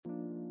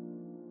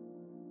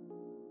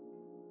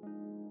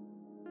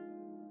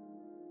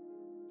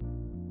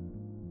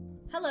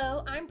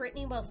Hello, I'm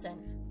Brittany Wilson.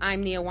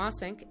 I'm Nia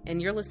Wasink,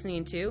 and you're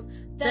listening to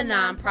The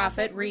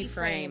Nonprofit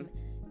Reframe.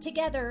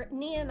 Together,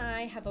 Nia and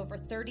I have over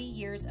 30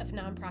 years of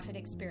nonprofit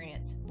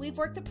experience. We've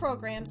worked the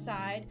program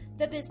side,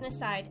 the business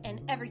side, and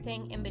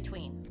everything in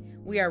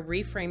between. We are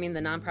reframing the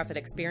nonprofit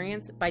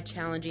experience by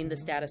challenging the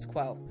status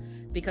quo,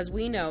 because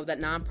we know that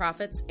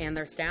nonprofits and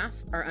their staff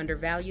are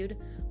undervalued,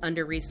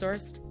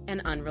 under-resourced, and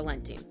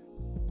unrelenting.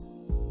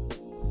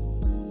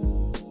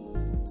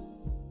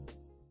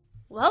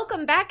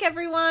 Welcome back,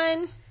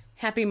 everyone.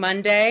 Happy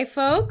Monday,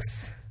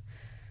 folks.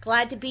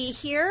 Glad to be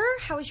here.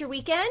 How was your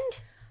weekend?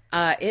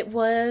 It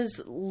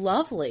was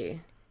lovely.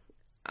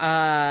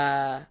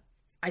 I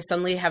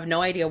suddenly have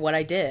no idea what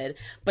I did,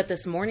 but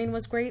this morning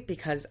was great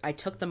because I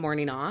took the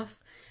morning off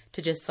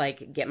to just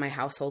get my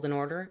household in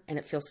order, and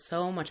it feels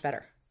so much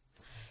better.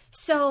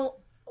 So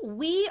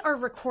we are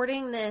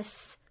recording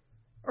this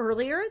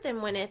earlier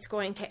than when it's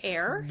going to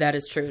air. That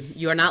is true.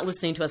 You are not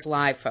listening to us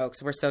live,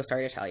 folks. We're so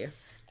sorry to tell you.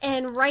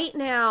 And right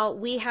now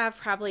we have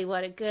probably,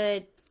 a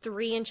good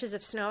 3 inches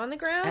of snow on the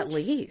ground? At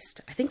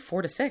least. I think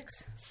 4 to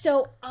 6.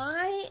 So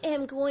I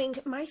am going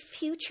to, my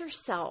future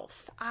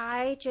self,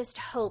 I just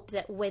hope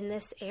that when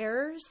this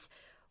airs,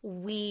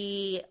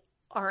 we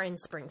are in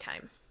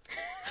springtime.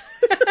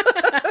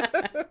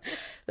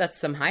 That's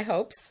some high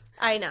hopes.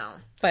 I know.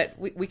 But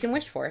we can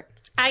wish for it.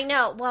 I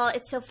know. Well,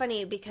 it's so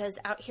funny because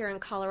out here in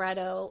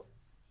Colorado,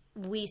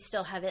 we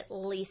still have at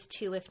least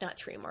 2, if not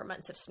 3 more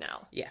months of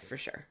snow. Yeah, for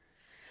sure.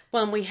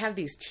 Well, and we have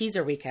these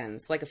teaser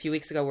weekends, like a few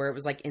weeks ago, where it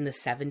was in the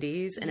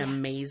 70s and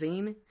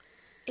amazing.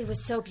 It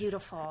was so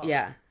beautiful.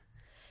 Yeah.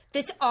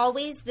 It's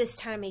always this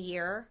time of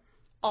year,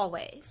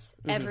 always,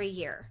 every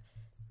year,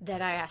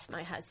 that I ask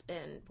my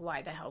husband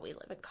why the hell we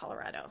live in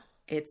Colorado.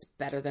 It's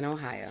better than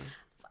Ohio.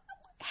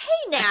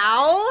 Hey,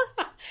 now.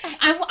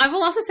 I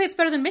will also say it's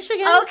better than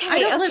Michigan. Okay, I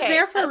don't live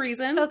there for a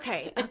reason.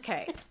 Okay.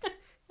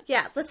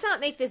 Yeah, let's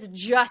not make this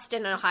just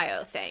an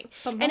Ohio thing.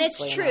 But and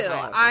it's mostly true. an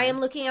Ohio thing. I am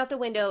looking out the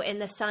window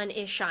and the sun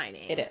is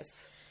shining. It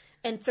is.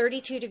 And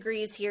 32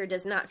 degrees here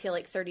does not feel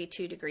like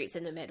 32 degrees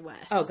in the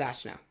Midwest. Oh,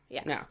 gosh, no.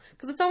 Yeah. No,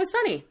 because it's always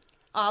sunny.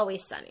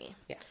 Always sunny.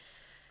 Yeah.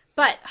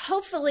 But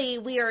hopefully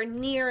we are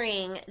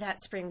nearing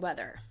that spring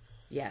weather.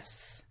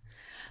 Yes.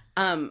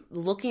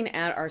 Looking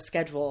at our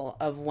schedule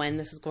of when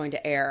this is going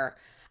to air,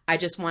 I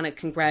just want to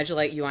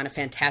congratulate you on a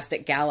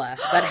fantastic gala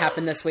that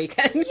happened this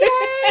weekend. Yay!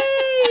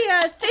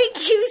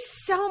 Thank you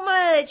so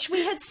much.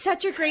 We had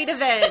such a great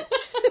event.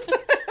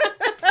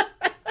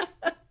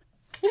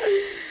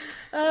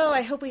 Oh,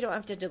 I hope we don't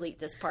have to delete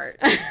this part.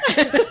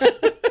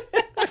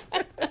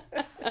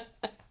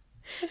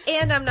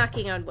 And I'm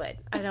knocking on wood.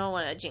 I don't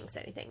want to jinx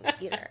anything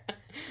either.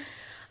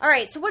 All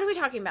right, so what are we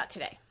talking about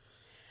today?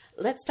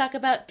 Let's talk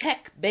about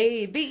tech,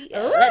 baby. Ooh.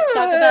 Let's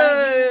talk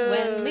about you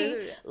and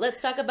me. Let's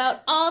talk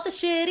about all the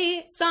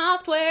shitty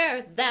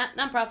software that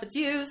nonprofits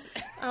use.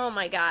 Oh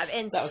my God.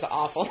 And that was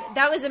awful.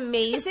 That was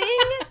amazing.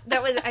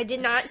 I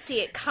did not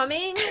see it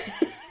coming.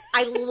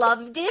 I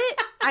loved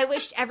it. I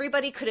wished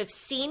everybody could have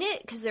seen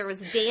it because there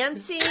was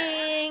dancing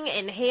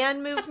and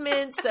hand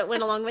movements that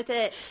went along with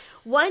it.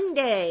 One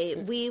day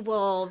we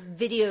will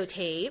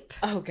videotape.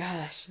 Oh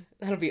gosh,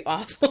 that'll be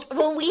awful.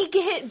 When we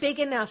get big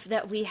enough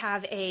that we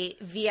have a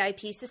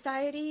VIP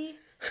society.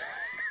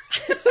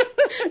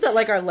 Is that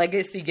like our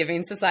legacy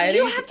giving society?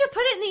 You have to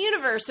put it in the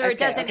universe or it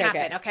doesn't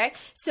happen, okay? Okay?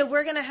 So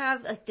we're going to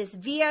have this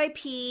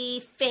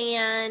VIP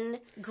fan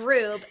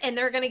group and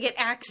they're going to get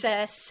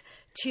access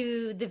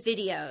to the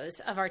videos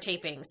of our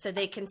taping so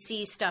they can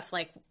see stuff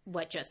like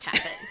what just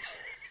happened.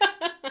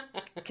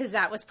 Because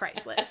that was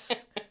priceless.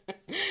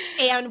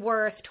 And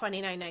worth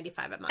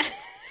 $29.95 a month.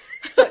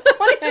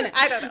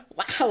 I don't know.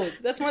 Wow,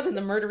 that's more than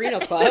the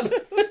Murderino Club.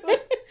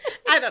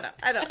 I don't know.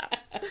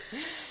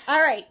 All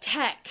right,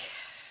 tech.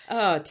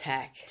 Oh,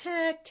 tech.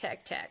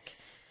 Tech.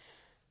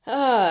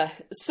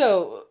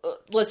 So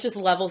let's just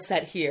level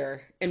set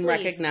here and Please.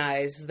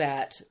 recognize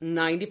that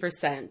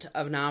 90%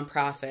 of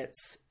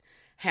nonprofits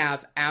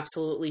have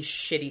absolutely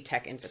shitty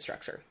tech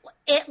infrastructure.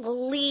 At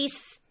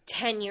least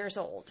 10 years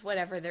old,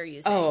 whatever they're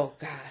using. Oh,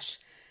 gosh.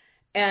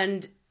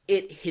 And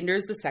it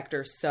hinders the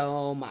sector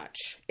so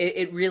much.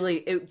 It really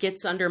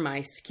gets under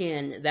my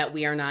skin that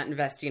we are not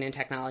investing in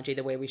technology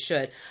the way we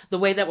should, the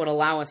way that would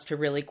allow us to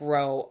really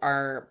grow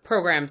our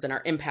programs and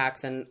our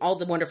impacts and all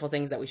the wonderful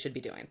things that we should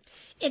be doing.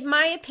 In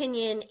my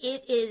opinion,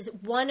 it is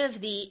one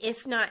of the,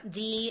 if not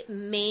the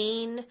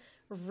main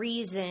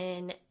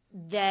reason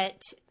that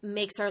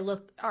makes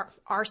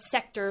our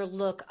sector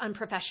look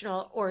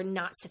unprofessional or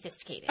not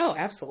sophisticated. Oh,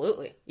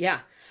 absolutely.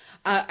 Yeah.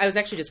 I was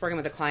actually just working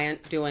with a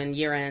client doing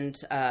year-end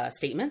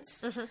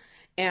statements,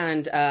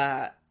 and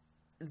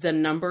the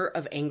number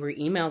of angry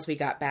emails we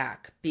got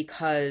back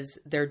because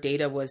their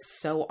data was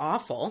so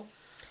awful.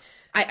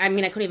 I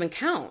mean, I couldn't even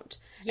count.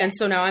 Yes. And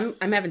so now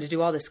I'm having to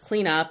do all this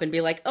cleanup and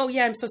be like, oh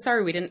yeah, I'm so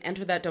sorry we didn't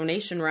enter that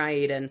donation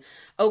right. And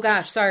oh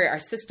gosh, sorry,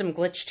 our system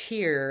glitched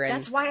here. And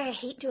that's why I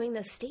hate doing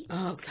those statements.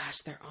 Oh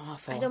gosh, they're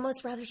awful. I'd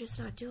almost rather just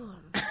not do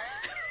them.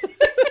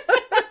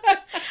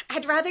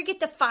 I'd rather get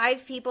the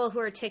 5 people who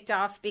are ticked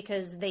off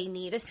because they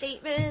need a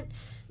statement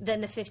than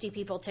the 50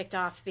 people ticked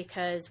off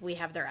because we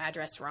have their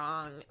address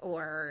wrong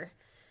or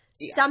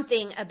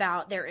something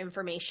about their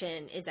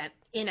information is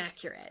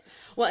inaccurate.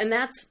 Well, and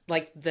that's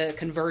like the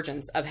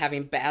convergence of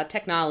having bad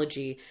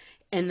technology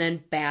and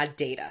then bad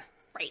data.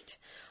 Right.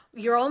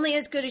 You're only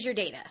as good as your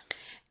data.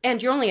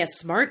 And you're only as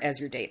smart as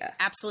your data.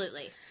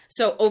 Absolutely.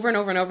 So over and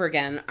over and over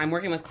again, I'm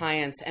working with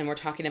clients and we're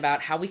talking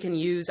about how we can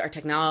use our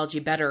technology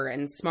better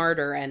and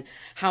smarter and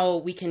how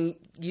we can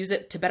use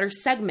it to better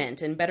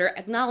segment and better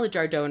acknowledge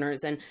our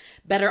donors and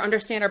better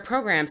understand our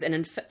programs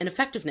and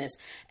effectiveness.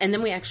 And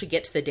then we actually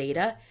get to the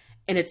data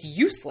and it's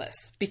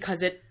useless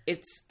because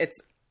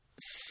it's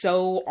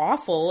so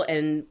awful.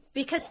 And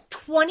because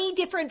 20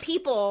 different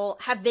people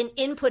have been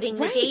inputting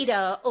the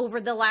data over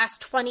the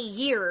last 20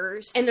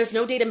 years. And there's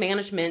no data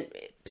management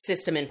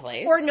system in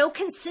place. Or no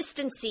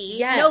consistency.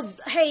 Yes.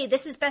 No, hey,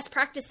 this is best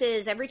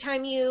practices. Every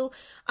time you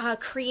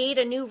create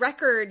a new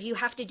record, you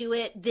have to do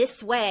it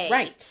this way.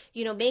 Right.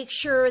 Make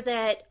sure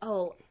that,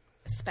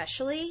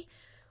 especially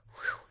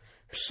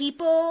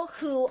people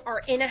who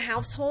are in a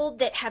household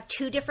that have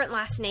 2 different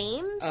last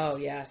names. Oh,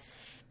 yes.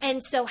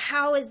 And so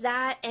how is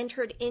that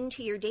entered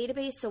into your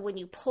database? So when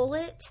you pull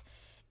it,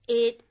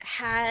 it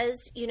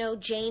has,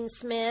 Jane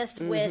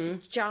Smith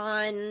with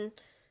John.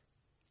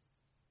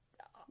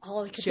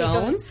 All I could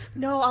Jones?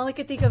 all I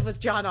could think of was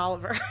John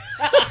Oliver.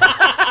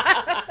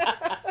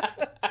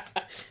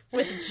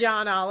 With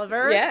John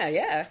Oliver.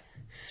 Yeah.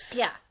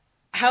 Yeah.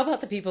 How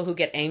about the people who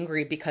get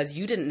angry because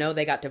you didn't know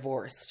they got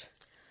divorced?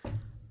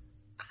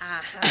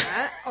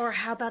 Or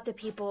how about the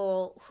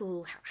people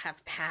who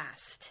have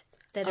passed?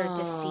 That are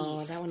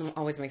deceased. That one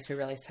always makes me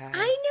really sad. I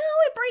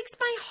know. It breaks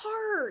my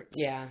heart.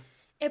 Yeah.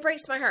 It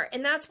breaks my heart.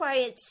 And that's why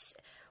it's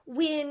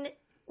when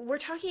we're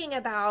talking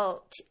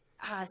about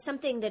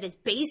something that is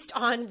based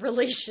on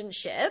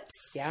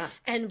relationships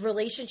and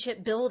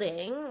relationship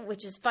building,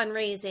 which is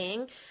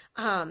fundraising,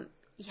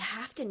 you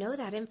have to know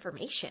that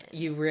information.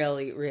 You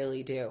really,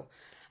 really do.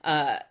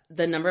 The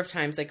number of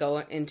times I go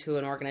into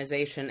an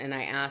organization and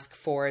I ask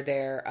for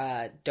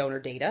their donor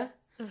data,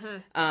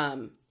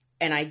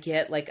 and I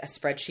get like a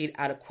spreadsheet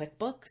out of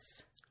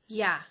QuickBooks.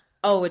 Yeah.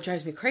 Oh, it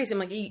drives me crazy. I'm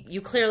like, you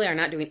clearly are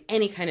not doing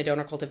any kind of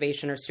donor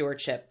cultivation or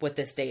stewardship with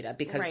this data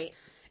because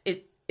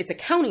it's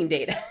accounting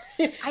data.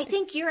 I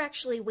think you're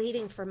actually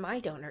waiting for my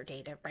donor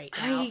data right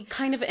now. I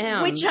kind of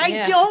am. Which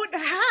I don't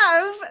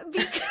have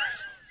because...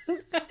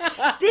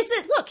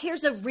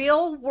 here's a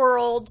real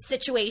world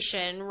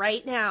situation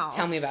right now.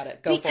 Tell me about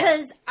it. Go for it.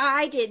 Because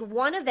I did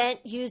one event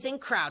using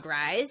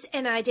CrowdRise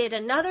and I did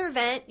another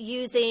event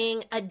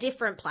using a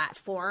different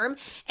platform.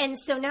 And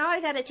so now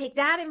I got to take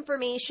that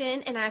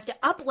information and I have to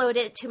upload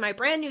it to my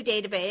brand new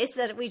database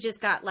that we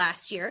just got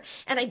last year.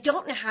 And I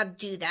don't know how to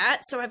do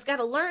that. So I've got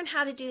to learn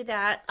how to do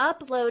that,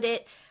 upload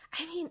it.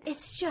 I mean,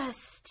 it's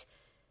just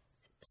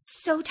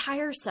so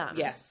tiresome.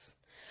 Yes.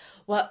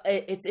 Well,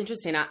 it's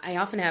interesting. I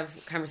often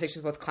have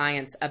conversations with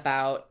clients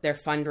about their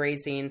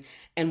fundraising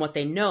and what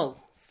they know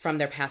from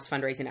their past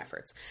fundraising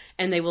efforts.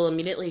 And they will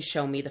immediately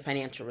show me the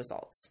financial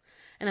results.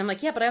 And I'm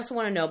like, yeah, but I also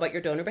want to know about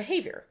your donor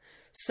behavior.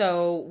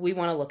 So we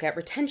want to look at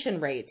retention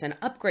rates and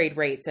upgrade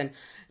rates. And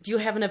do you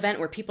have an event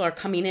where people are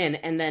coming in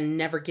and then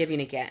never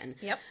giving again?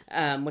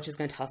 Yep. Which is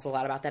going to tell us a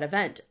lot about that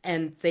event.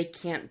 And they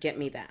can't get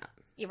me that.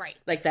 You're right.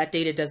 Like that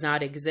data does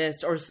not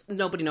exist or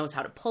nobody knows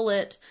how to pull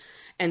it.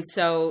 And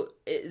so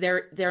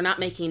they're not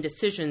making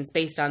decisions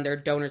based on their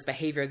donors'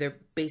 behavior. They're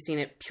basing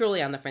it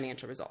purely on the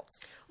financial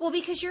results. Well,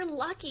 because you're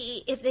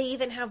lucky if they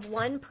even have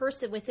one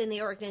person within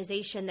the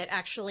organization that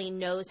actually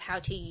knows how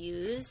to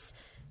use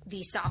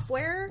the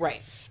software.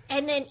 Right.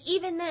 And then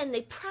even then,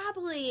 they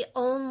probably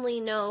only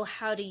know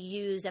how to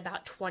use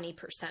about 20%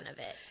 of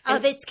it,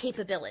 of its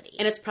capability.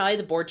 And it's probably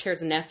the board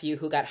chair's nephew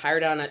who got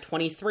hired on at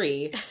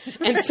 23.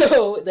 And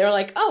so they're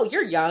like, oh,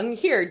 you're young.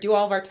 Here, do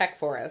all of our tech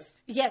for us.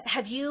 Yes.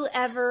 Have you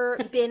ever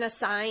been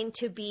assigned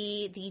to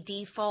be the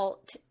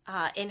default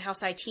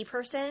in-house IT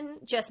person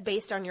just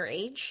based on your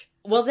age?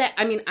 Well,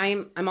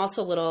 I'm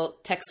also a little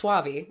tech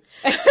suave.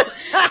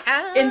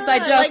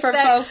 Inside joke for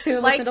folks who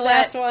listened to the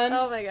last one.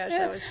 Oh my gosh,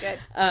 that was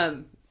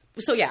good.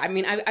 So yeah,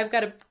 I've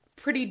got a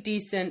pretty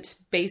decent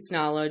base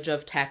knowledge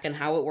of tech and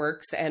how it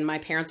works, and my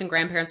parents and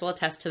grandparents will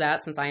attest to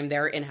that since I am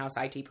their in-house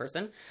IT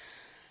person.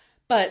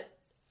 But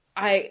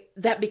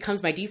that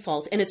becomes my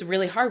default, and it's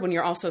really hard when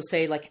you're also,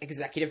 say, like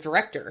executive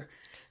director.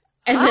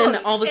 And then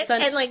all of a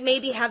sudden... And like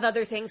maybe have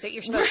other things that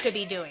you're supposed to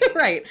be doing.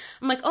 Right.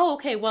 I'm like, oh,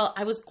 okay, well,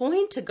 I was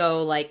going to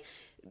go like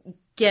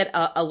get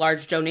a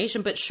large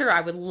donation, but sure,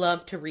 I would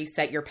love to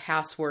reset your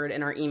password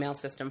in our email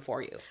system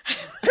for you.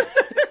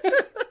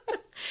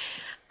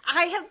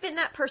 I have been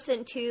that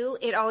person too.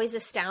 It always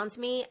astounds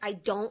me. I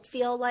don't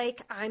feel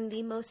like I'm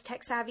the most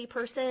tech savvy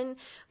person,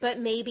 but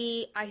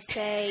maybe I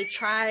say,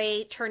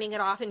 try turning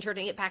it off and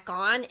turning it back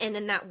on, and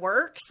then that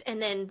works,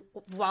 and then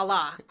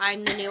voila,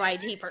 I'm the new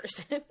IT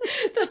person.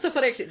 That's so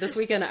funny. Actually, this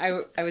weekend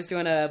I was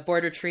doing a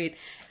board retreat,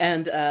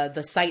 and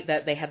the site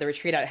that they had the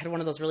retreat at had one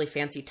of those really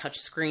fancy touch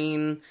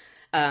screen,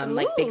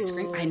 like big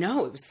screen. I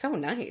know, it was so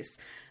nice.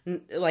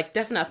 Like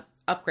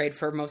upgrade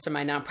for most of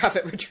my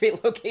nonprofit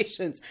retreat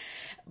locations.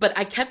 But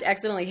I kept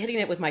accidentally hitting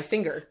it with my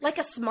finger. Like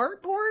a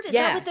smart board? Is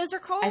Yeah. that what those are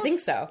called? I think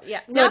so.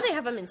 Yeah. So Now they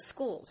have them in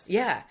schools.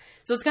 Yeah.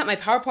 So it's got my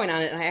PowerPoint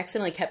on it, and I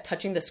accidentally kept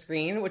touching the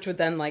screen, which would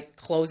then like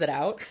close it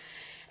out.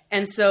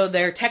 And so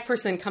their tech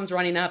person comes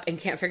running up and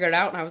can't figure it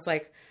out. And I was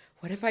like,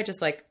 what if I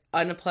just like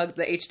unplugged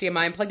the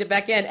HDMI and plugged it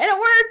back in? And it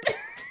worked.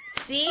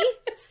 See?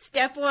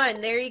 Step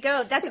one. There you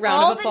go. That's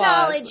Round all of the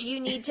applause. knowledge you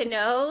need to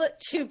know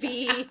to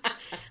be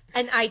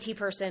an IT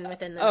person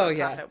within the Oh, nonprofit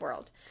yeah.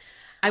 world.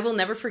 I will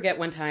never forget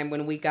one time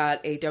when we got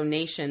a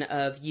donation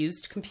of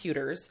used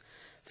computers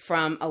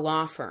from a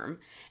law firm.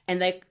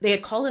 And they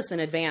had called us in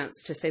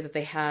advance to say that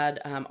they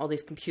had all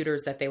these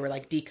computers that they were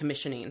like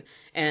decommissioning.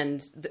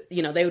 And,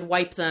 they would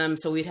wipe them,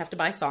 so we'd have to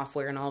buy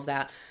software and all of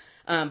that.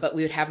 But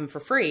we would have them for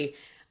free.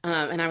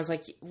 And I was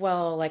like,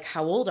 well, like,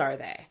 how old are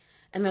they?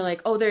 And they're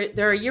like, oh,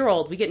 they're a year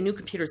old. We get new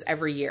computers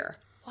every year.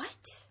 What?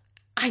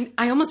 I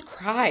almost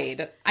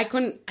cried. I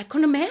couldn't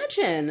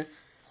imagine.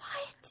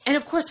 What? And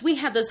of course, we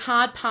had this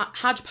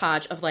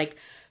hodgepodge of like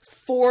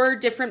 4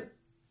 different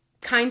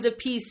kinds of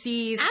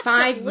PCs,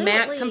 5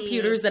 Mac Absolutely.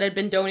 computers that had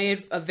been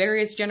donated of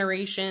various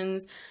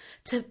generations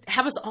to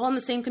have us all on the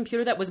same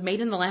computer that was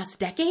made in the last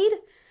decade.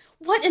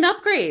 What an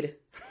upgrade.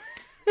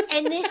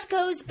 And this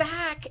goes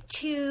back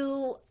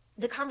to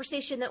the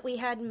conversation that we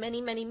had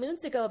many, many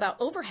moons ago about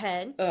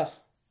overhead. Ugh.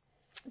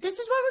 This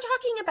is what we're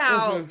talking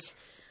about.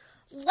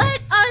 Mm-hmm.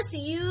 Let us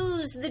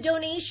use the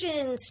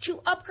donations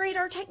to upgrade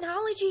our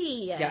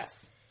technology.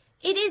 Yes.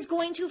 It is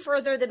going to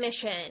further the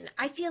mission.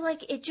 I feel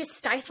like it just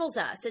stifles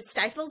us. It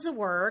stifles the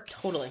work.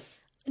 Totally.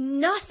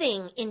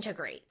 Nothing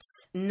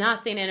integrates.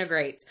 Nothing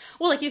integrates.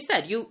 Well, like you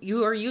said,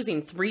 you are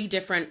using 3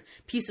 different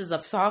pieces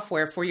of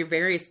software for your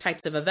various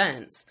types of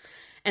events.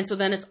 And so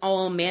then it's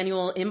all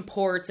manual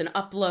imports and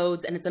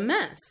uploads, and it's a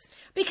mess.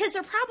 Because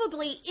there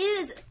probably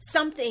is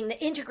something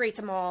that integrates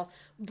them all,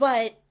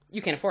 but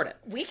You can't afford it.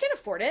 we can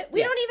afford it.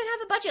 We Yeah. don't even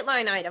have a budget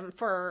line item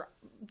for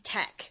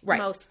tech Right.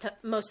 most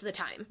of the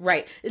time.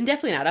 Right. And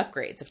definitely not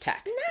upgrades of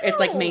tech. No. It's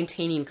like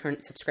maintaining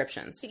current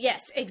subscriptions.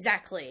 Yes,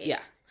 exactly.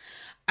 Yeah.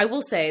 I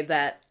will say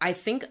that I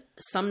think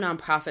some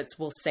nonprofits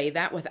will say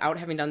that without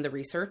having done the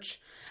research.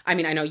 I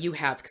mean, I know you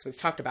have because we've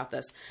talked about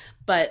this,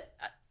 but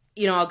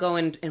I'll go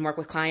and work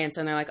with clients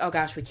and they're like, oh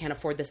gosh, we can't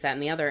afford this, that,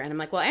 and the other. And I'm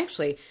like, well,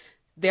 actually,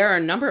 there are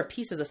a number of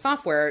pieces of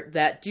software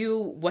that do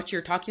what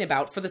you're talking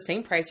about for the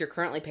same price you're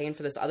currently paying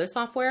for this other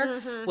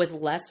software with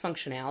less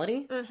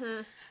functionality.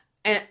 Mm-hmm.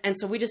 And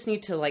so we just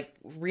need to like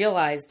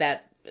realize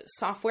that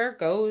software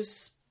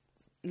goes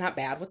not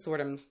bad. What's the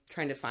word I'm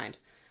trying to find?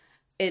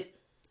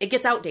 It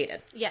gets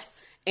outdated.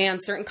 Yes. And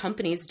certain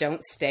companies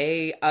don't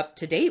stay up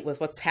to date with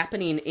what's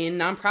happening in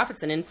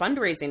nonprofits and in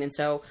fundraising. And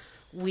so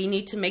we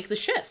need to make the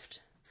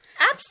shift.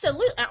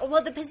 Absolutely.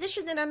 Well, the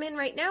position that I'm in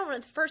right now, one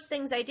of the first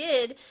things I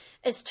did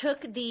is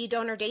took the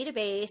donor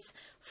database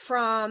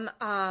from,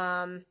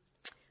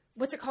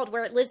 what's it called,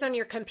 where it lives on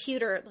your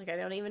computer, like I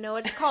don't even know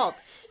what it's called,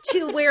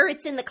 to where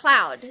it's in the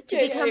cloud, to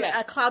become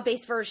a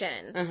cloud-based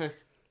version. Uh-huh.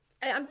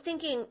 I'm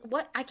thinking,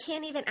 what? I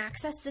can't even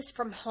access this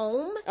from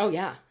home? Oh,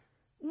 yeah.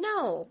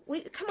 No.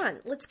 Come on.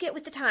 Let's get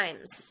with the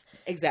times.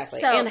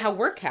 Exactly. So- And how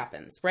work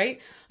happens, right?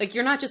 Like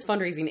you're not just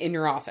fundraising in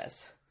your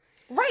office.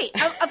 Right.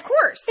 Of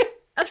course.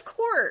 Of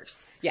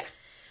course. Yeah.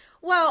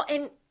 Well,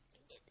 and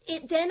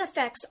it then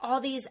affects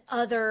all these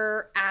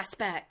other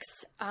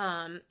aspects,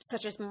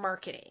 such as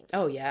marketing.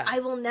 Oh, yeah. I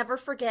will never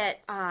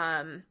forget,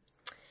 I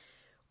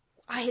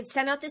had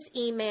sent out this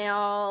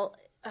email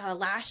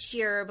last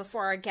year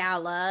before our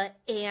gala,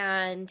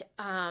 and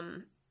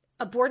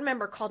a board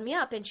member called me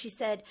up and she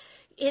said,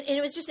 and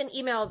it was just an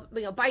email,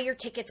 buy your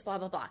tickets, blah,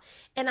 blah, blah.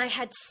 And I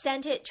had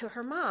sent it to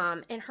her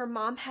mom, and her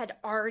mom had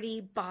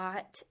already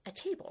bought a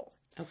table.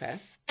 Okay.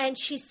 And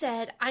she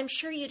said, I'm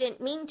sure you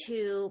didn't mean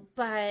to,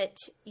 but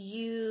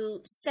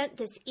you sent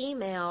this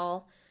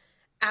email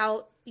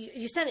out.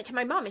 You sent it to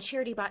my mom, and she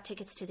already bought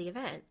tickets to the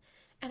event.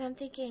 And I'm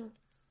thinking,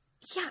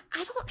 yeah,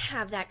 I don't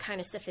have that kind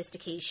of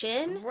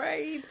sophistication.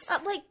 Right.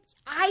 Like,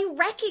 I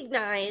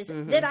recognize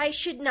that I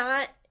should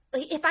not,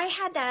 like, if I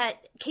had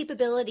that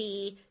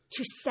capability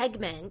to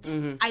segment,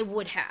 I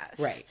would have.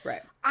 Right.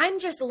 I'm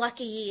just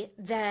lucky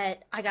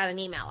that I got an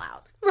email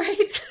out.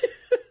 Right.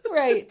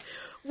 Right.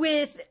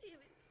 With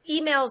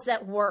emails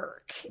that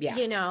work, Yeah.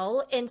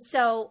 And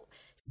so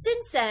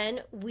since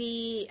then,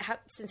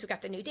 since we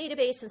got the new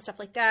database and stuff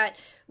like that,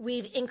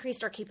 we've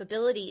increased our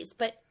capabilities.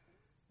 But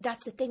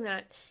that's the thing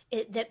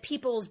that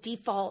people's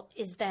default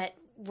is that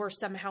we're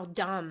somehow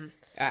dumb.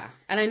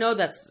 And I know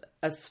that's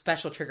a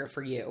special trigger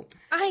for you.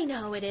 I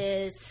know it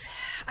is.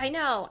 I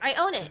know. I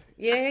own it.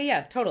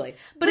 Yeah, totally.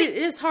 But it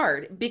is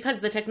hard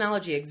because the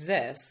technology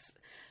exists.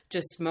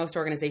 Just most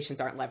organizations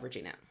aren't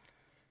leveraging it.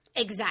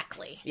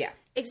 Exactly. Yeah.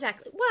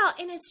 Exactly. Well,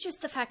 and it's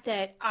just the fact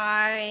that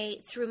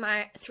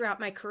throughout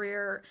my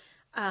career,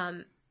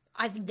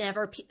 I've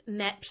never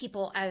met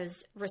people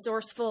as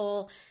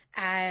resourceful,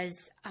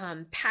 as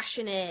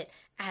passionate,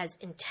 as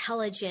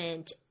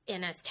intelligent,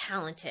 and as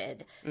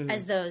talented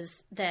as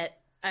those that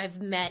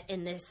I've met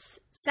in this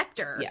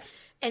sector. Yeah.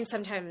 And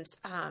sometimes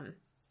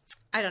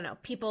I don't know,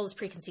 people's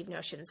preconceived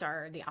notions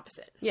are the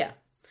opposite. Yeah.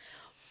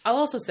 I'll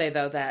also say,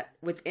 though, that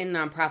within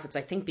nonprofits,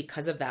 I think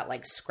because of that,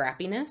 like,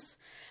 scrappiness,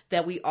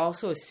 that we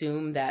also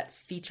assume that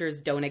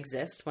features don't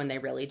exist when they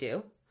really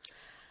do.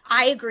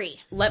 I agree.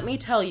 Let me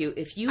tell you,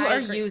 if you are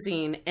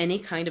using any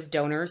kind of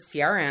donor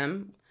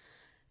CRM,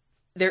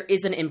 there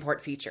is an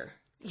import feature.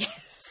 Yes.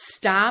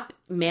 Stop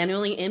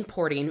manually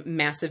importing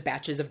massive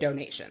batches of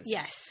donations.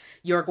 Yes.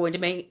 You're going to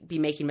be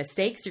making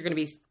mistakes. You're going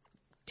to be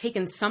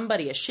taking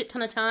somebody a shit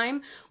ton of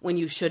time when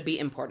you should be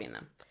importing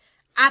them.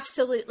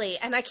 Absolutely.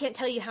 And I can't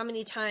tell you how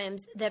many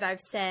times that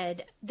I've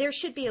said, there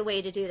should be a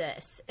way to do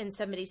this. And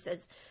somebody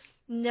says,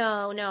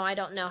 no, I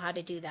don't know how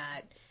to do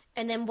that.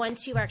 And then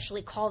once you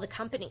actually call the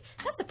company,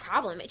 that's a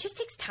problem. It just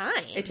takes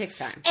time. It takes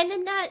time. And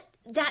then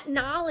that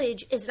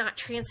knowledge is not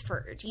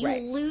transferred. You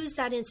lose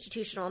that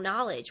institutional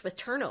knowledge with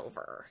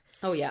turnover.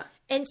 Oh, yeah.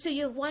 And so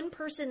you have one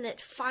person that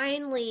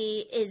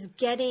finally is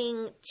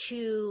getting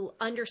to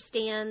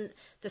understand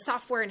the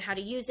software and how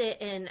to use it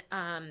and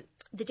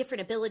the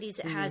different abilities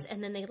it has,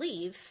 and then they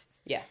leave.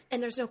 Yeah.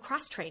 And there's no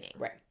cross-training.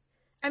 Right.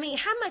 I mean,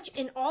 how much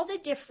in all the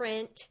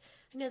different...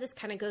 I know this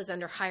kind of goes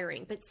under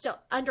hiring, but still,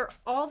 under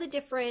all the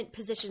different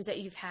positions that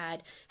you've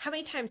had, how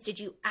many times did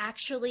you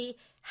actually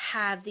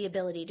have the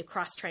ability to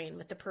cross-train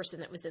with the person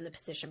that was in the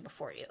position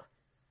before you?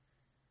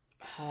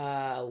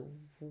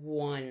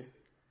 One.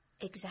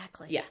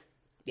 Exactly. Yeah.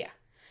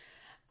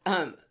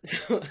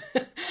 So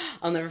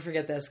I'll never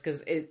forget this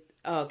because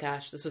oh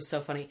gosh, this was so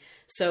funny.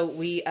 So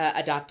we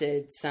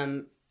adopted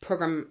some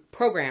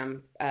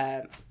program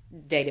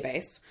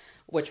database,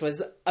 which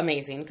was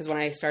amazing because when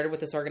I started with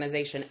this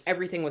organization,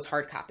 everything was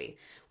hard copy.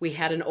 We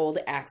had an old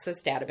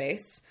Access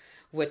database,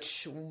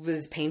 which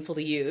was painful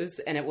to use,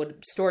 and it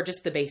would store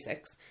just the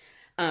basics.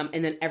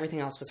 And then everything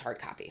else was hard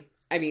copy.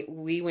 I mean,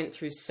 we went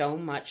through so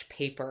much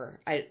paper.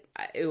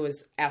 It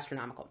was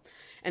astronomical.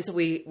 And so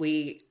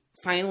we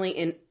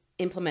finally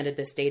implemented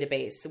this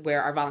database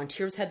where our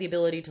volunteers had the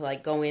ability to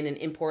like go in and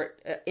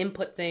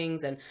input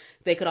things, and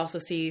they could also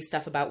see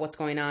stuff about what's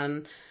going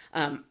on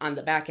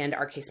the back end.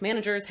 Our case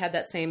managers had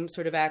that same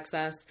sort of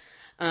access.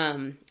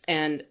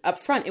 And up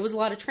front, it was a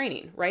lot of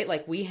training, right?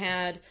 Like we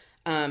had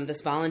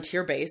this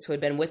volunteer base who had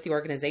been with the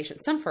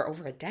organization, some for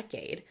over a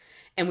decade,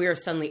 and we were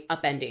suddenly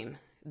upending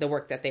the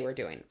work that they were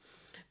doing.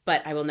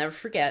 But I will never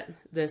forget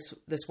this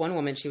one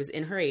woman. She was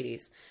in her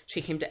 80s.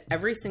 She came to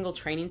every single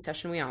training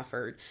session we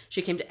offered.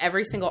 She came to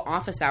every single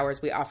office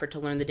hours we offered to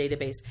learn the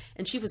database,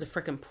 and she was a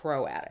freaking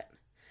pro at it.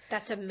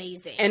 That's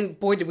amazing. And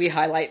boy, did we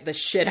highlight the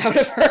shit out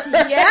of her.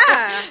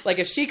 Yeah. Like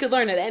if she could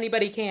learn it,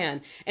 anybody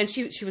can. And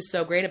she was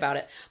so great about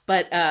it.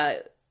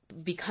 But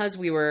because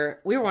we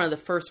were one of the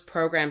first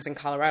programs in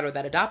Colorado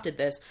that adopted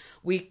this,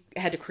 we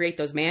had to create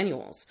those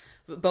manuals,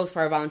 both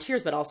for our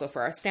volunteers, but also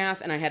for our staff.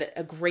 And I had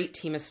a great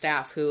team of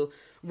staff who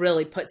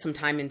really put some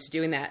time into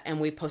doing that. And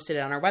we posted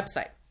it on our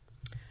website.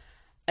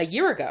 A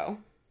year ago,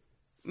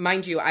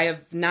 mind you, I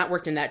have not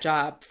worked in that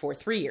job for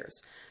 3 years.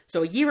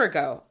 So a year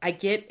ago, I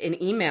get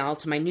an email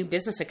to my new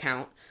business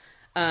account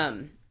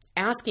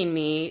asking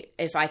me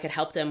if I could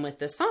help them with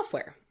this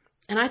software.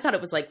 And I thought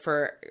it was like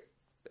for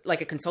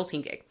like a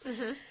consulting gig.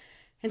 Mm-hmm.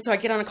 And so I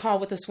get on a call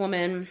with this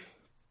woman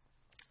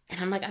and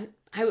I'm like,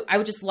 I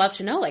would just love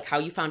to know like how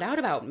you found out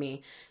about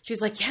me.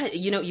 She's like, yeah,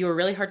 you were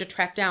really hard to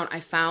track down. I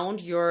found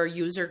your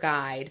user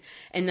guide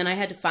and then I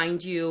had to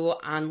find you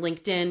on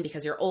LinkedIn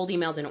because your old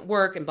email didn't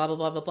work and blah, blah,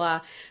 blah, blah,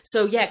 blah.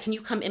 So yeah, can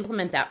you come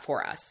implement that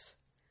for us?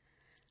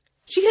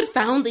 She had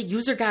found the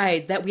user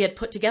guide that we had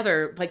put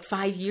together like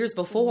 5 years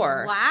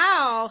before.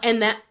 Wow.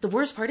 And the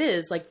worst part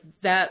is like,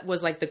 that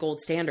was like the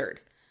gold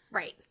standard.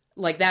 Right.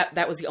 Like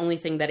that was the only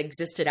thing that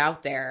existed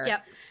out there.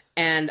 Yep.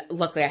 And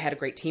luckily I had a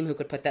great team who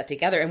could put that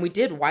together. And we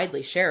did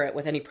widely share it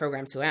with any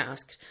programs who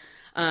asked.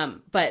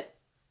 But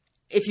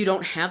if you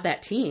don't have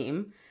that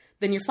team,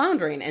 then you're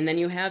floundering. And then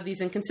you have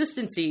these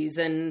inconsistencies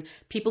and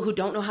people who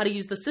don't know how to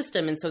use the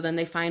system. And so then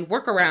they find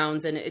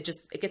workarounds and it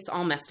gets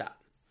all messed up.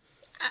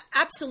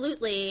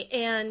 Absolutely.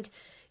 And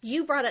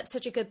you brought up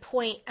such a good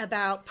point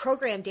about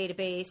program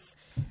database.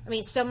 I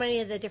mean, so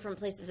many of the different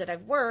places that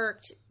I've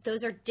worked,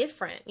 those are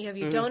different. You have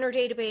your donor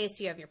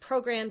database, you have your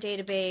program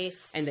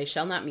database. And they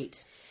shall not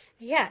meet.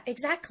 Yeah,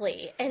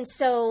 exactly. And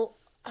so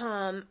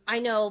I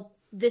know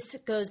this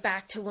goes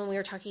back to when we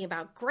were talking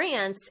about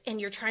grants and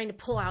you're trying to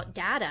pull out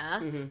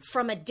data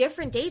from a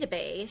different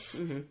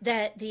database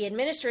that the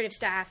administrative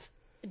staff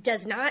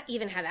does not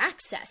even have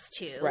access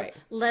to, right,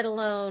 let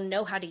alone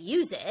know how to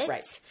use it.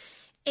 Right.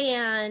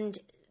 And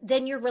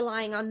then you're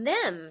relying on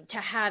them to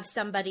have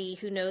somebody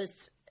who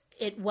knows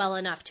it well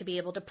enough to be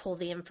able to pull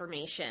the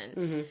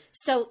information.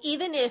 So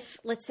even if,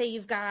 let's say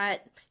you've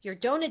got your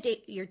donor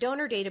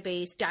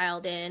database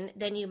dialed in,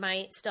 then you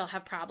might still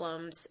have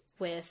problems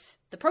with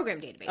the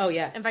program database. Oh,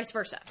 yeah. And vice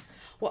versa.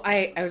 Well,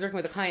 I was working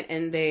with a client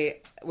and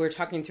we were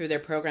talking through their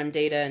program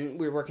data and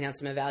we were working on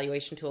some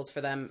evaluation tools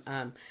for them.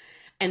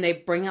 And they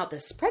bring out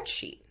this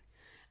spreadsheet.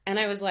 And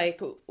I was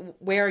like,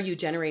 where are you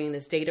generating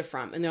this data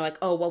from? And they're like,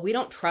 oh, well, we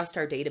don't trust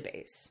our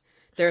database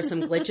There are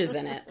some glitches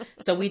in it.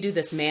 So we do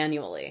this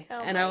manually. Oh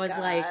and my I was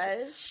like,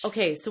 gosh.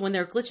 okay, so when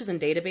there are glitches in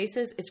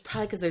databases, it's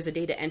probably because there's a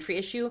data entry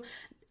issue.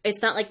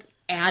 It's not like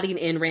adding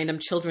in random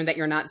children that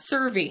you're not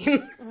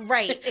serving.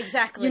 Right,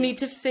 exactly. You need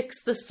to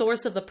fix the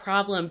source of the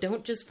problem.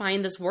 Don't just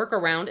find this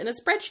workaround in a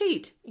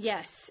spreadsheet.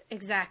 Yes,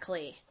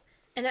 exactly.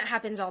 And that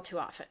happens all too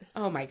often.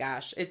 Oh my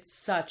gosh,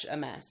 it's such a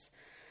mess.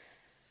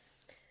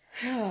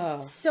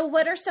 So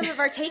what are some of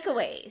our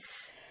takeaways?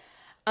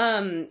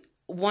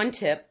 One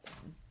tip,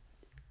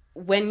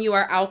 when you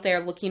are out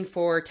there looking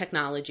for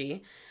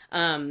technology,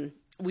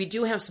 we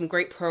do have some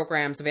great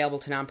programs available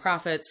to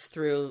nonprofits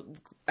through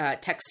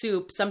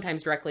TechSoup,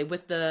 sometimes directly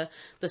with the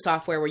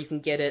software where you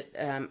can get it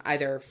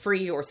either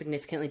free or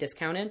significantly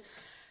discounted.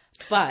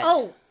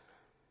 But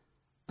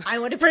I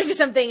want to bring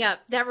something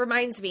up. That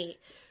reminds me.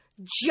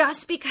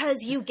 Just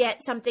because you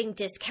get something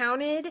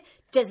discounted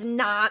does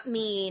not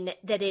mean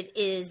that it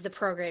is the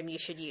program you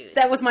should use.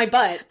 that was my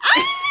butt.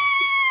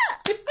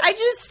 I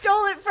just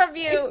stole it from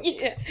you.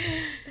 Yeah.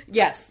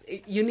 Yes,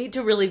 you need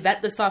to really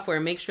vet the software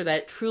and make sure that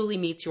it truly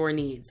meets your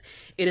needs.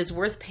 It is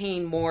worth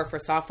paying more for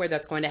software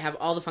that's going to have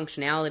all the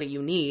functionality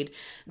you need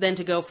than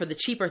to go for the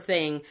cheaper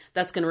thing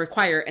that's going to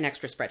require an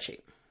extra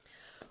spreadsheet.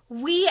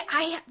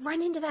 I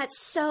run into that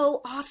so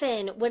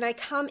often when I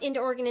come into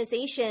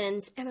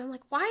organizations and I'm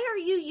like, why are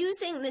you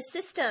using this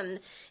system?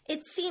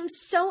 It seems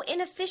so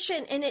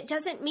inefficient and it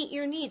doesn't meet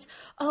your needs.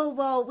 Oh,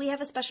 well, we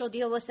have a special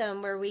deal with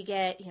them where we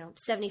get,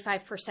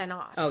 75%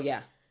 off. Oh,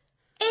 yeah.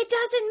 It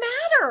doesn't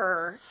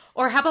matter.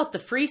 Or how about the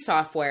free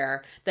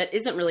software that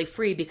isn't really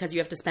free because you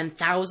have to spend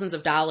thousands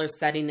of dollars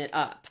setting it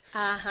up.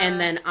 And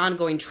then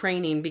ongoing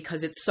training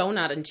because it's so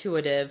not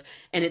intuitive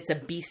and it's a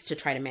beast to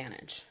try to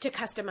manage. To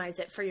customize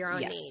it for your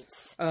own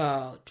needs.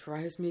 Oh,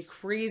 drives me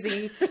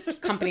crazy.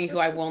 Company who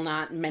I will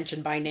not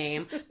mention by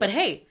name. But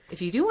hey,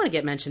 if you do want to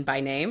get mentioned by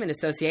name in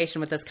association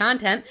with this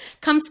content,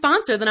 come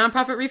sponsor the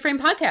Nonprofit Reframe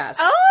podcast.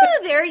 Oh,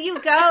 there you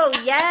go.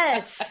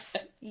 Yes.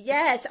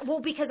 Yes.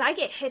 Well, because I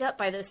get hit up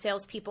by those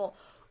salespeople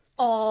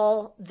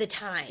all the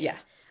time. Yeah.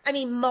 I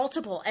mean,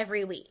 multiple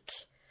every week.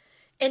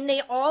 And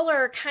they all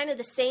are kind of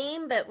the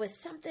same, but with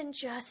something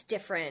just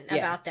different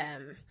about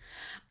them.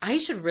 I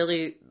should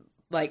really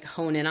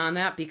hone in on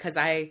that because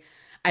I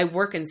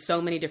work in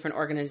so many different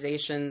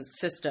organizations'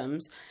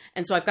 systems.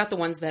 And so I've got the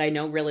ones that I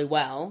know really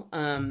well.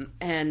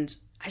 And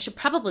I should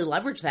probably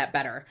leverage that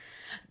better.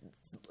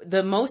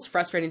 The most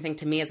frustrating thing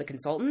to me as a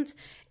consultant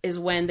is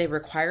when they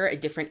require a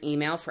different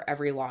email for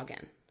every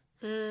login.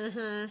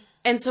 Mm-hmm.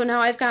 And so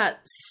now I've got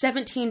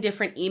 17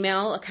 different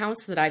email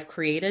accounts that I've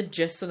created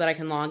just so that I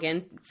can log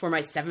in for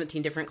my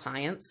 17 different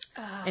clients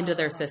into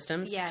their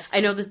systems. Yes.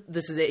 I know that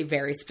this is a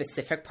very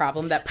specific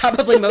problem that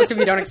probably most of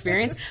you don't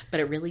experience,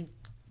 but it really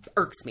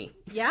irks me.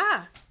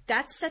 Yeah.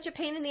 That's such a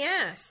pain in the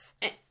ass.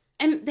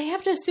 And they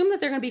have to assume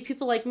that they're going to be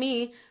people like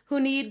me who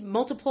need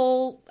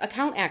multiple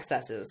account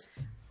accesses.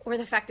 Or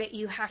the fact that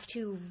you have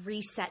to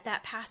reset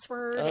that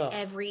password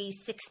every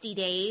 60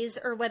 days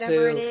or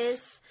whatever Boo. it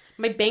is.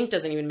 My bank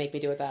doesn't even make me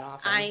do it that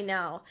often. I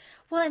know.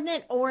 Well, and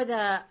then,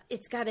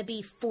 it's got to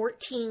be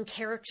 14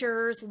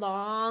 characters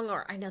long,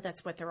 or I know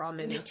that's what they're all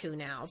moving to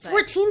now. But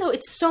 14 though,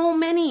 it's so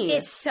many.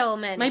 It's so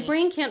many. My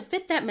brain can't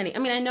fit that many. I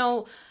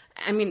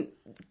mean,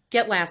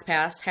 get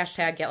LastPass,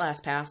 hashtag get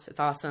LastPass. It's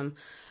awesome.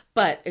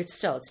 But it's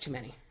too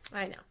many.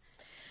 I know.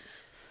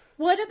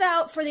 What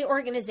about for the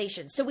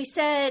organization? So we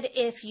said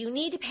if you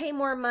need to pay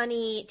more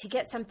money to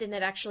get something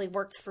that actually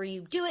works for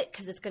you, do it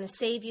because it's going to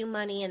save you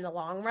money in the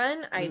long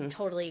run. I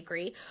totally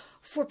agree.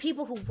 For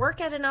people who work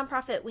at a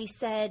nonprofit, we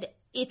said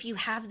if you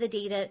have the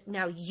data,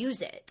 now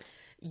use it.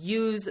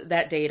 Use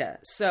that data.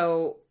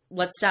 So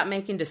let's stop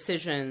making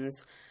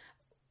decisions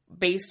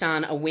based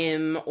on a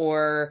whim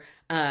or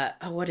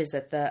what is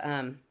it?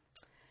 The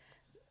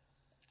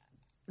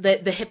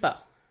HIPPO.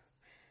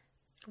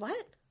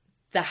 What?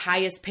 The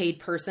highest paid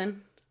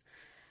person.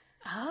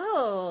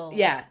 Oh.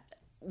 Yeah.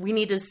 We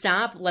need to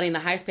stop letting the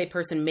highest paid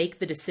person make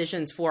the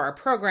decisions for our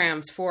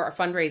programs, for our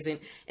fundraising,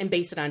 and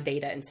base it on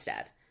data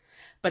instead.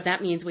 But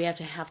that means we have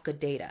to have good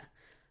data.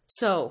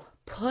 So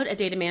put a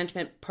data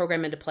management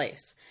program into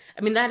place.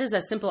 I mean, that is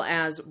as simple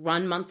as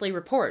run monthly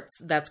reports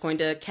that's going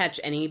to catch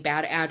any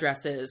bad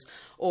addresses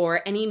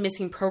or any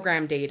missing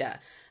program data.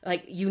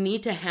 You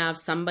need to have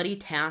somebody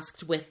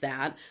tasked with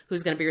that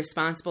who's going to be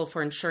responsible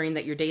for ensuring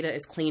that your data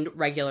is cleaned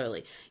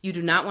regularly. You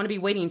do not want to be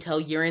waiting until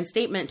year-end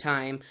statement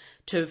time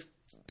to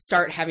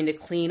start having to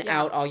clean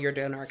out all your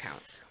donor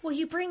accounts. Well,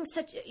 you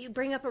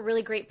bring up a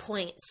really great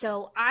point.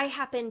 So I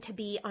happen to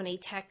be on a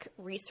tech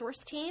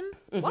resource team.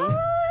 Mm-hmm.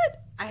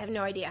 What? I have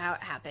no idea how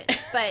it happened,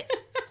 but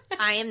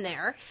I am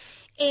there.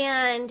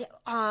 And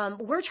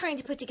we're trying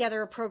to put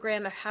together a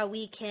program of how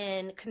we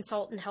can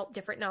consult and help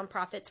different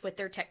nonprofits with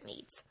their tech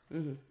needs.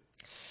 Mm-hmm.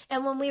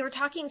 And when we were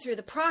talking through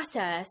the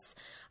process,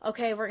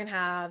 okay, we're going to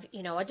have,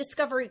 a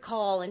discovery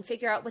call and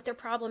figure out what their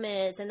problem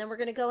is. And then we're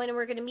going to go in and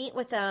we're going to meet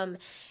with them.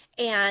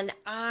 And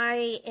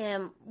I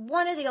am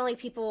one of the only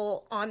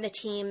people on the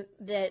team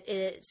that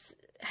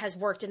has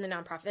worked in the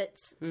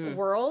nonprofits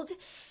world.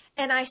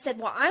 And I said,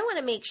 well, I want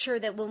to make sure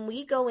that when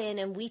we go in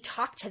and we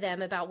talk to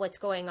them about what's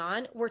going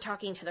on, we're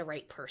talking to the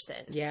right person.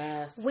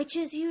 Yes. Which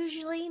is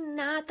usually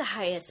not the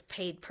highest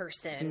paid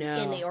person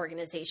in the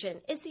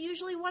organization. It's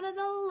usually one of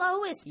the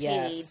lowest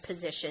paid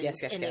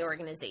positions in the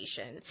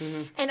organization.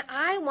 Mm-hmm. And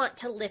I want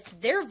to lift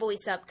their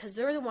voice up because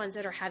they're the ones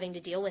that are having to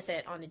deal with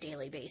it on a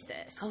daily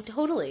basis. Oh,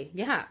 totally.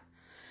 Yeah.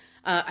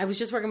 I was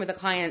just working with a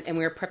client and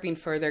we were prepping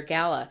for their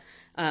gala,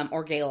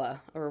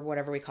 or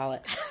whatever we call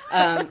it.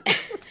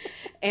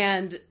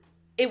 And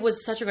it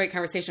was such a great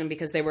conversation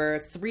because they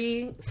were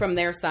 3 from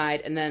their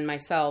side and then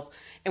myself,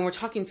 and we're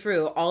talking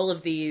through all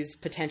of these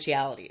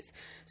potentialities.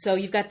 So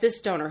you've got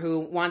this donor who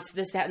wants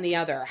this, that, and the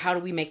other. How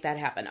do we make that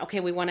happen? Okay,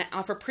 we want to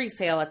offer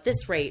pre-sale at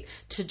this rate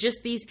to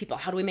just these people.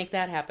 How do we make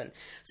that happen?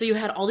 So you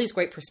had all these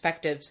great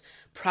perspectives,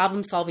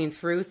 problem solving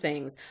through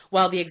things,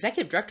 while the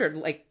executive director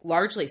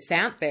largely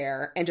sat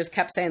there and just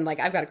kept saying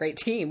I've got a great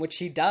team, which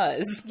she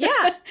does.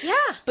 Yeah.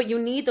 But you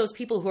need those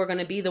people who are going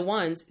to be the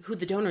ones who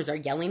the donors are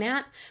yelling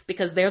at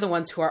because they're the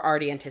ones who are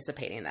already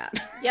anticipating that.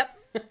 Yep,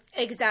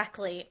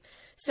 exactly.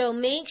 So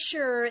make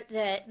sure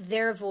that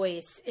their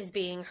voice is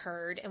being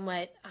heard and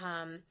what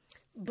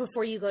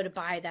before you go to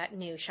buy that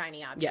new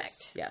shiny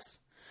object.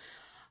 Yes.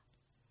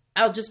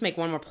 I'll just make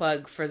one more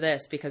plug for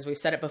this because we've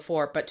said it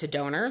before, but to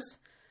donors,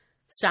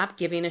 stop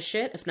giving a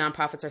shit if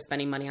nonprofits are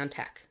spending money on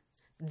tech.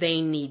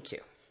 They need to.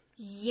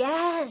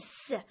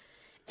 Yes.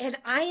 And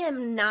I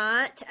am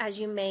not, as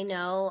you may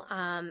know,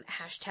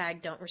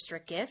 hashtag don't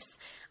restrict gifts.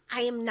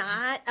 I am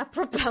not a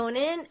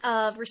proponent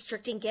of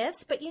restricting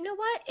gifts, but you know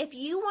what? If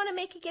you want to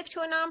make a gift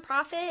to a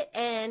nonprofit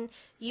and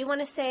you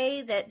want to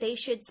say that they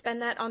should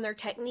spend that on their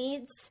tech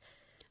needs,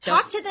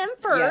 talk to them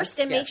first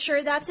and make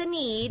sure that's a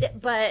need,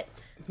 but...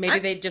 Maybe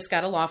they just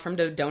got a law firm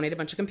to donate a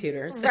bunch of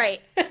computers.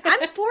 Right.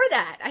 I'm for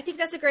that. I think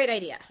that's a great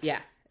idea.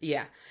 Yeah.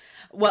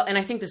 Well, and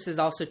I think this is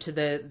also to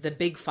the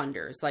big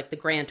funders, like the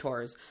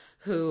grantors,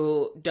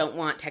 who don't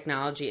want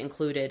technology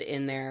included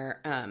in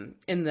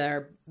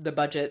the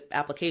budget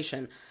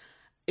application.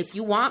 If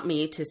you want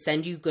me to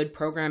send you good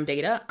program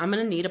data, I'm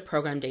going to need a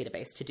program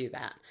database to do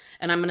that.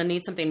 And I'm going to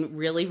need something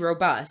really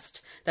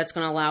robust that's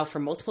going to allow for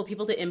multiple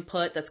people to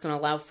input, that's going to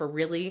allow for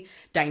really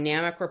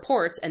dynamic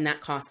reports, and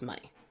that costs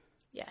money.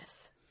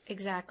 Yes,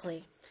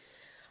 exactly.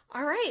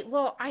 All right.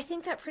 Well, I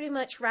think that pretty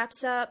much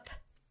wraps up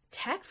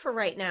tech for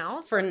right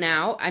now. For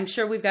now, I'm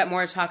sure we've got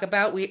more to talk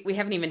about. We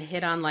haven't even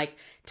hit on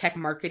tech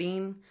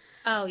marketing.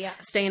 Oh, yeah.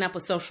 Staying up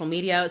with social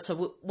media.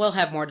 So we'll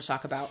have more to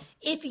talk about.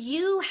 If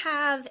you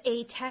have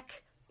a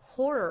tech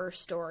horror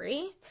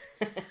story,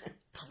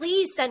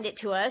 please send it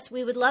to us.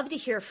 We would love to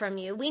hear from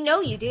you. We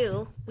know you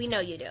do.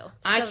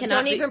 So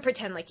don't even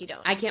pretend like you don't.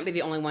 I can't be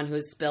the only one who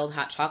has spilled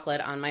hot chocolate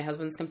on my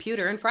husband's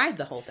computer and fried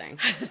the whole thing.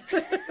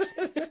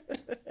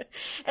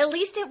 At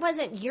least it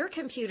wasn't your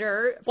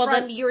computer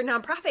from your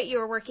nonprofit you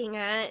were working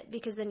at,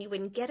 because then you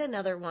wouldn't get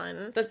another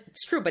one.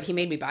 That's true, but he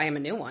made me buy him a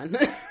new one.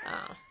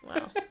 Oh,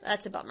 well,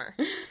 that's a bummer.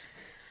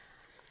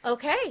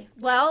 Okay,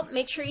 well,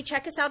 make sure you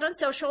check us out on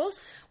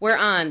socials. We're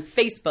on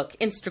Facebook,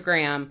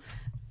 Instagram,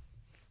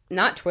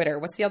 not Twitter.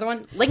 What's the other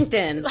one?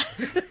 LinkedIn.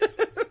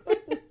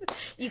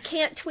 You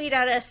can't tweet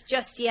at us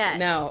just yet.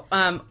 No,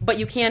 but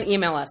you can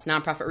email us,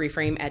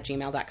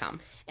 nonprofitreframe@gmail.com.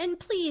 And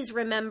please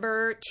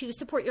remember to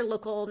support your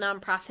local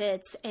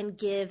nonprofits and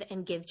give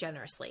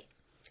generously.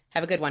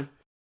 Have a good one.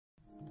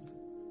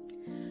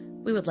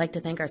 We would like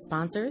to thank our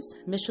sponsors.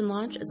 Mission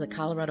Launch is a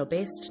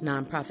Colorado-based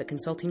nonprofit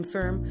consulting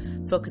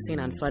firm focusing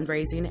on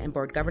fundraising and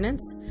board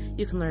governance.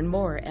 You can learn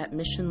more at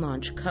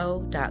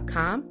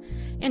missionlaunchco.com.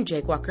 And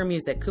Jake Walker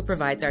Music, who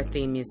provides our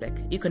theme music.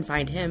 You can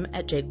find him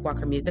at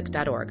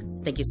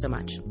jakewalkermusic.org. Thank you so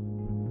much.